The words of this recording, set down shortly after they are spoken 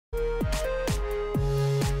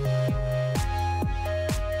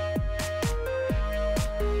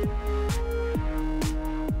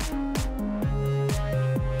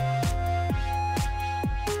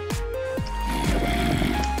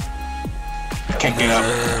Can't get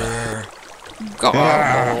up.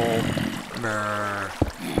 Garble. Mer.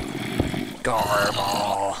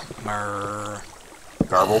 Garble. Mer.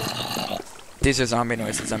 Garble. These are zombie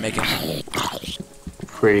noises I'm making.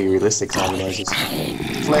 Pretty realistic zombie noises.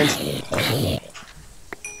 Flint.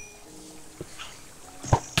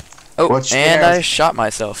 Oh, What's and yours? I shot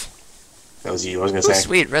myself. That was you, I was gonna Ooh, say.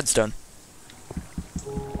 sweet, redstone.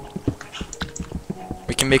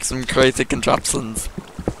 We can make some crazy contraptions.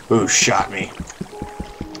 Who shot me?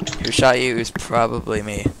 Who shot you is probably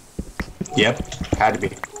me. Yep, had to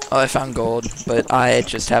be. Oh, I found gold, but I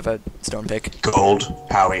just have a stone pick. Gold,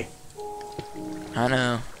 Howie. I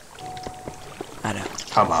know. I know.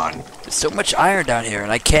 Come on. There's so much iron down here,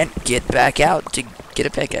 and I can't get back out to get a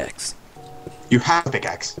pickaxe. You have a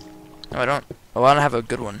pickaxe. No, I don't. Oh, I don't have a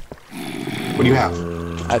good one. What do you have?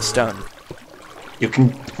 I have stone. You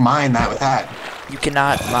can mine that with that. You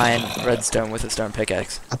cannot mine redstone with a stone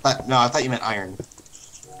pickaxe. I thought you meant iron.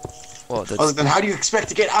 Well, that's, Oh, then how do you expect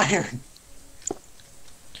to get iron?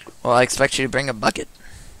 well, I expect you to bring a bucket.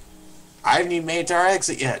 I haven't even made it to our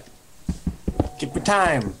exit yet. Give me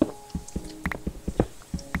time.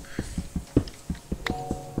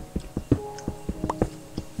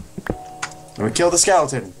 Let me kill the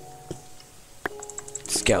skeleton.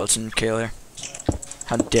 Skeleton killer.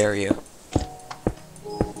 How dare you?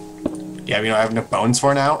 Yeah, you know I have enough bones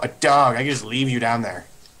for now? A dog, I can just leave you down there.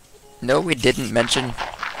 No, we didn't mention.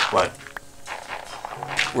 What?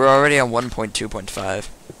 We're already on 1.2.5.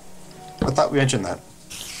 I thought we mentioned that.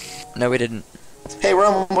 No, we didn't. Hey, we're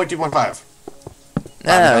on 1.2.5.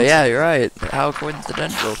 No, yeah, you're right. How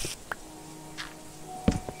coincidental.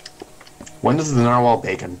 When does the narwhal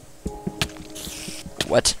bacon?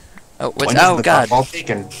 What? Oh, what's? When does Oh the God! narwhal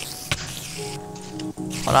bacon?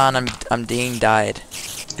 Hold on, I'm being died.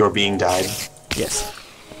 You're being died. Yes.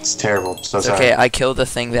 It's terrible. So It's sorry. okay. I killed the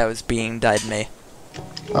thing that was being died me.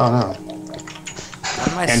 Oh no. What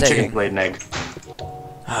am I And chicken saying? laid an egg.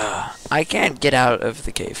 I can't get out of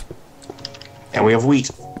the cave. And we have wheat.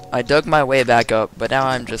 I dug my way back up, but now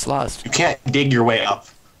I'm just lost. You can't dig your way up.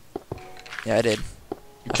 Yeah, I did.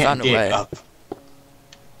 You I can't found a dig way. up.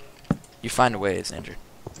 You find a way, Andrew.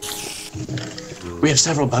 We have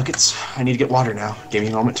several buckets. I need to get water now. Give me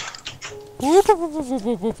a moment.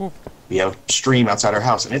 We have a stream outside our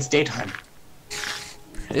house, and it's daytime.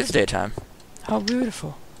 It is daytime. How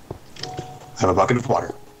beautiful. I have a bucket of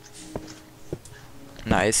water.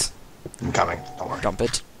 Nice. I'm coming. Don't worry. Dump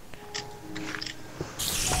it.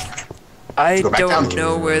 I Go back don't down.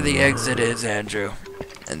 know where the exit is, Andrew.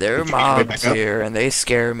 And there are Did you make your way mobs back up? here, and they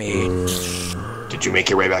scare me. Did you make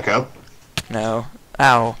your way back up? No.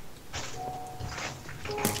 Ow.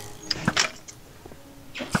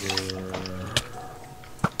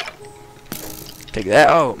 Take that.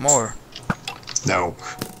 Oh, more. No.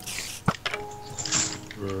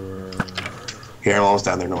 Here, I'm almost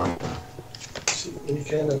down there, Norm.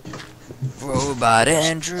 Robot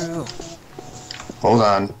Andrew. Hold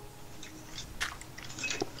on.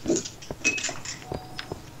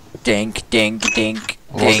 Dink, dink, dink,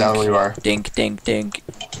 Almost down where dink. you are. Dink, dink, dink.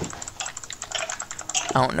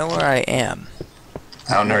 I don't know where I am.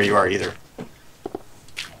 I don't know where you are either.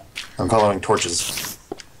 I'm following torches.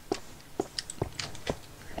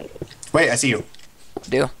 Wait, I see you.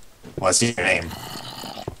 Do? Well, I see your name.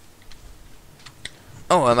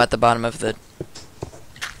 Oh, I'm at the bottom of the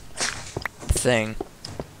thing.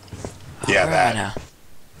 Yeah, Where that. am I now?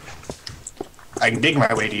 I can dig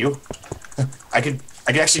my way to you. I could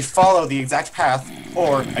actually follow the exact path,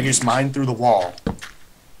 or I could just mine through the wall.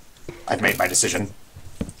 I've made my decision.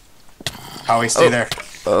 Howie, stay Oh. there.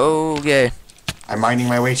 Okay. I'm mining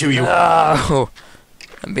my way to you. Oh,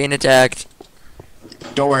 I'm being attacked.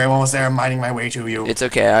 Don't worry, I'm almost there. I'm mining my way to you. It's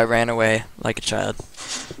okay. I ran away like a child.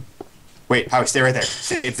 Wait, Howie, stay right there.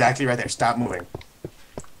 Stay exactly right there. Stop moving.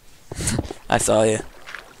 I saw you.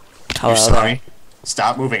 Hello You saw there. me?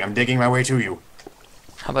 Stop moving. I'm digging my way to you.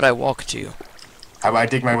 How about I walk to you? How about I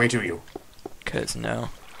dig my way to you? 'Cause no.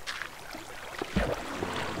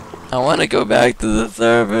 I want to go back to the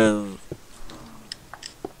surface.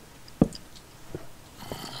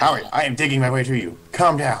 Howie, I am digging my way to you.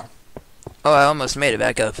 Calm down. Oh, I almost made it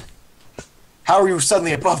back up. How are you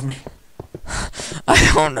suddenly above me?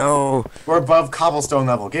 I don't know. We're above cobblestone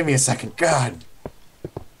level. Give me a second. God.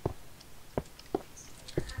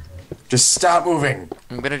 Just stop moving.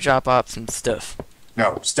 I'm gonna drop off some stuff.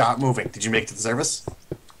 No, stop moving. Did you make it to the surface?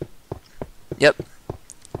 Yep.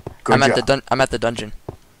 Good I'm job. at the dungeon.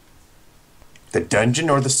 The dungeon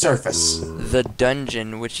or the surface? The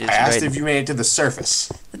dungeon, which is I asked right. if you made it to the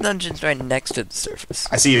surface. The dungeon's right next to the surface.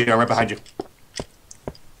 I see you. I'm right behind you.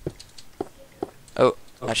 Oh,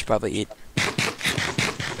 I should probably eat.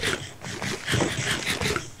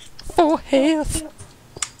 health.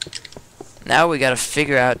 Now we gotta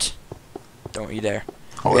figure out. Don't you dare.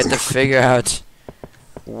 We have to figure out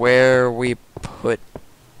where we put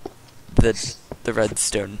the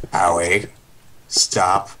redstone. Howie,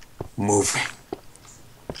 stop moving.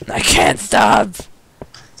 I can't stop.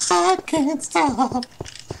 I can't stop.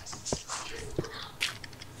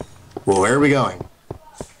 Well, where are we going?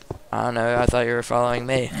 I don't know. I thought you were following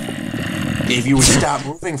me. If you would stop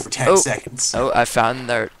moving for 10 seconds. Oh, I found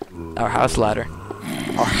our house ladder.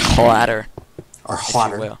 Our ladder. Our If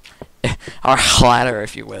ladder. you will. Our ladder,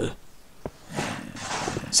 if you will.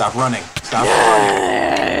 Stop running. Stop running.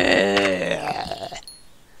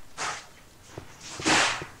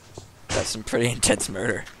 That's some pretty intense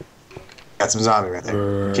murder. Got some zombie right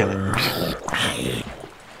there. Kill it.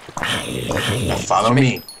 Now follow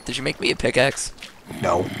me. Did you make me a pickaxe?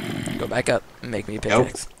 No. Go back up and make me a Nope.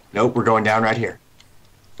 pickaxe. Nope, we're going down right here.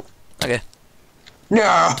 Okay. No!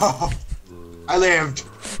 I lived!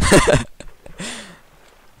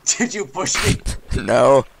 Did you push me?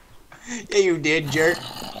 No. Yeah, you did, jerk.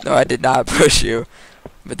 No, I did not push you.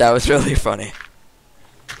 But that was really funny.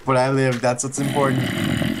 But I lived, that's what's important.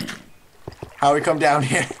 How we come down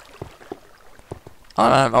here?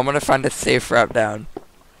 Hold on, I'm gonna find a safe route down.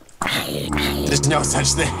 There's no such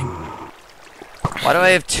thing. Why do I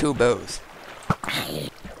have 2 bows?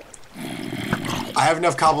 I have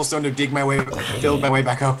enough cobblestone to dig my way, build my way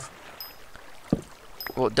back up.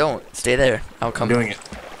 Well, don't. Stay there. I'll come. I'm doing it.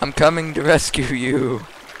 I'm coming to rescue you.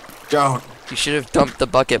 Don't. You should have dumped the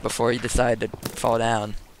bucket before you decided to fall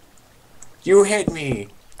down. You hit me.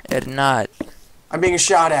 I did not. I'm being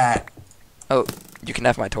shot at. Oh, you can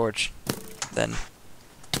have my torch. Then.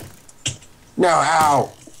 No,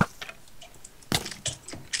 ow.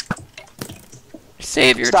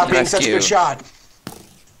 Savior Stop to being such a rescue. good shot.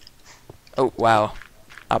 Oh, wow.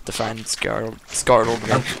 I'll have to find Scarred over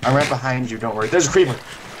here. I'm right behind you, don't worry. There's a creeper.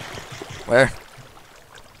 Where?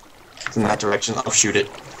 It's in that direction. I'll shoot it.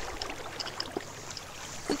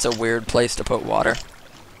 It's a weird place to put water.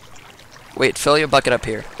 Wait, fill your bucket up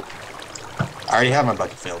here. I already have my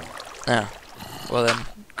bucket filled. Oh. Well then,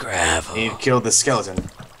 gravel. You killed the skeleton.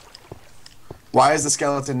 Why is the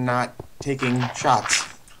skeleton not taking shots?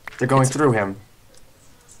 They're going through him.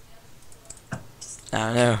 I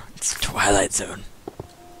don't know. It's Twilight Zone.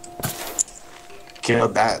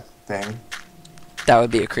 Killed that thing. That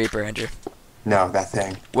would be a creeper, Andrew. No, that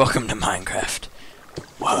thing. Welcome to Minecraft.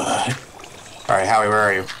 What? Alright, Howie, where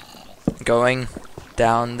are you? Going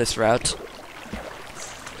down this route.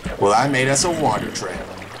 Well, I made us a water trail.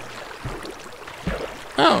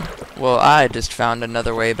 Oh. Well, I just found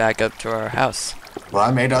another way back up to our house. Well,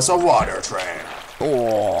 I made us a water trail.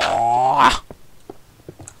 Oh.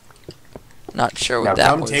 Not sure what Now that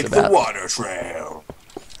come was take about. the water trail.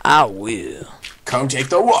 I will. Come take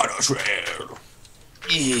the water trail.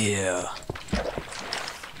 Yeah.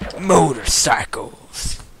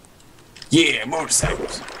 Motorcycles. Yeah,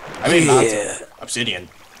 motorcycles. I made lots of obsidian.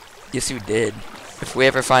 Yes, you did. If we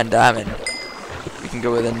ever find diamond, we can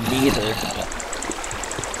go with a neither.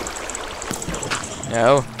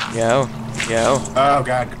 No, no, no, Oh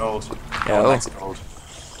god, gold. No. Oh, that's gold.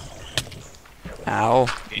 ow,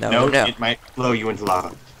 no, no. It might blow you into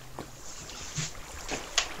lava.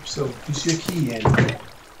 So, who's your key, Andrew?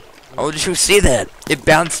 Oh, did you see that? It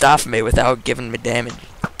bounced off me without giving me damage.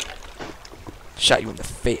 Shot you in the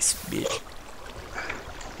face, bitch.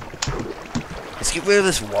 Let's get rid of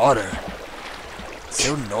this water. It's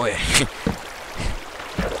so annoying.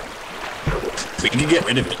 We can get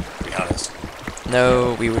rid of it, to be honest.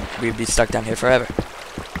 No, we'd be stuck down here forever.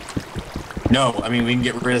 No, I mean, we can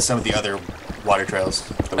get rid of some of the other water trails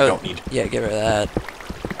that we don't need. Yeah, get rid of that.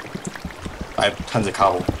 I have tons of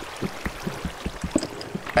cobble.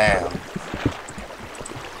 Bam.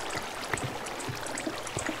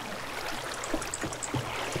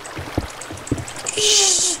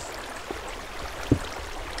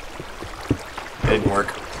 It didn't work.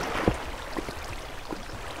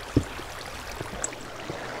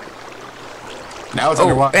 Now it's Oh,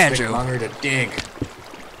 underwater. It's Andrew. taking longer to dig.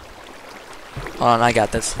 Hold on, I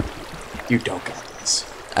got this. You don't got this.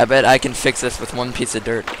 I bet I can fix this with one piece of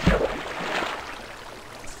dirt.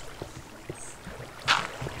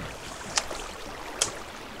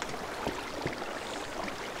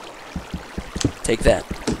 Take that.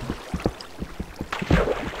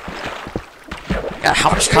 God,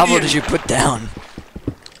 how much cobble did you put down?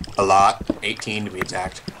 A lot. 18 to be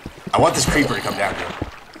exact. I want this creeper to come down here.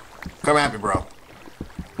 Come at me, bro.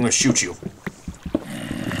 I'm gonna shoot you.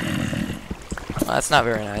 Well, that's not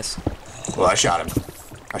very nice. Well, I shot him.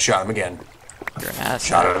 I shot him again. You're an ass.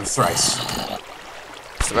 Shot at him thrice.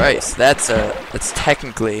 Thrice. That's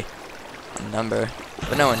technically number,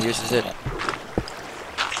 but no one uses it.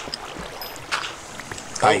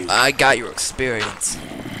 I Oh, I got your experience.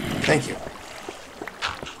 Thank you.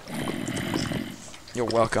 You're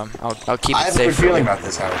welcome. I'll keep I it have a safe good for feeling you. about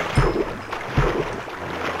this, Howie.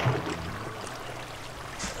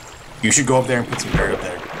 You should go up there and put some dirt up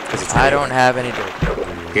there. 'Cause it's I really don't good. have any dirt.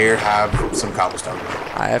 Here, have some cobblestone.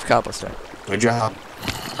 I have cobblestone. Good job.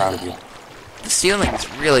 Proud of you. The ceiling's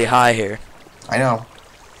really high here. I know.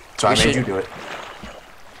 So We I made should- you do it.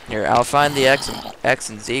 Here, I'll find the X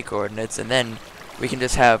and Z coordinates, and then we can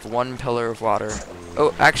just have one pillar of water.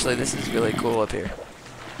 Oh, actually, this is really cool up here.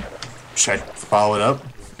 Should I follow it up?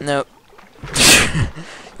 Nope.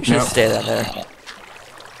 You should Nope. stay down there.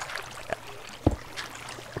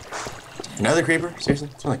 Another creeper? Seriously?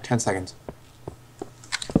 It's been like 10 seconds.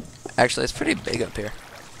 Actually, it's pretty big up here.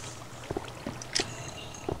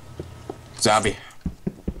 Zombie.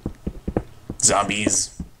 Zombies.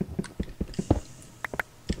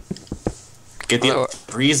 Get the Hello.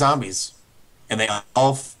 3 zombies. And they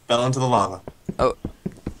all fell into the lava. Oh,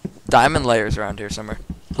 diamond layers around here somewhere.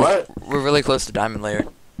 What? We're really close to diamond layer.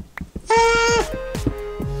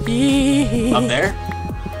 Up there?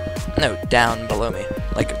 No, down below me.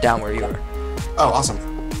 Like, down where you are. Oh, awesome.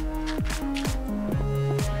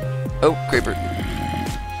 Oh, creeper.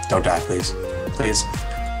 Don't die, please. Please.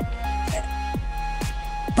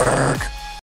 Berg.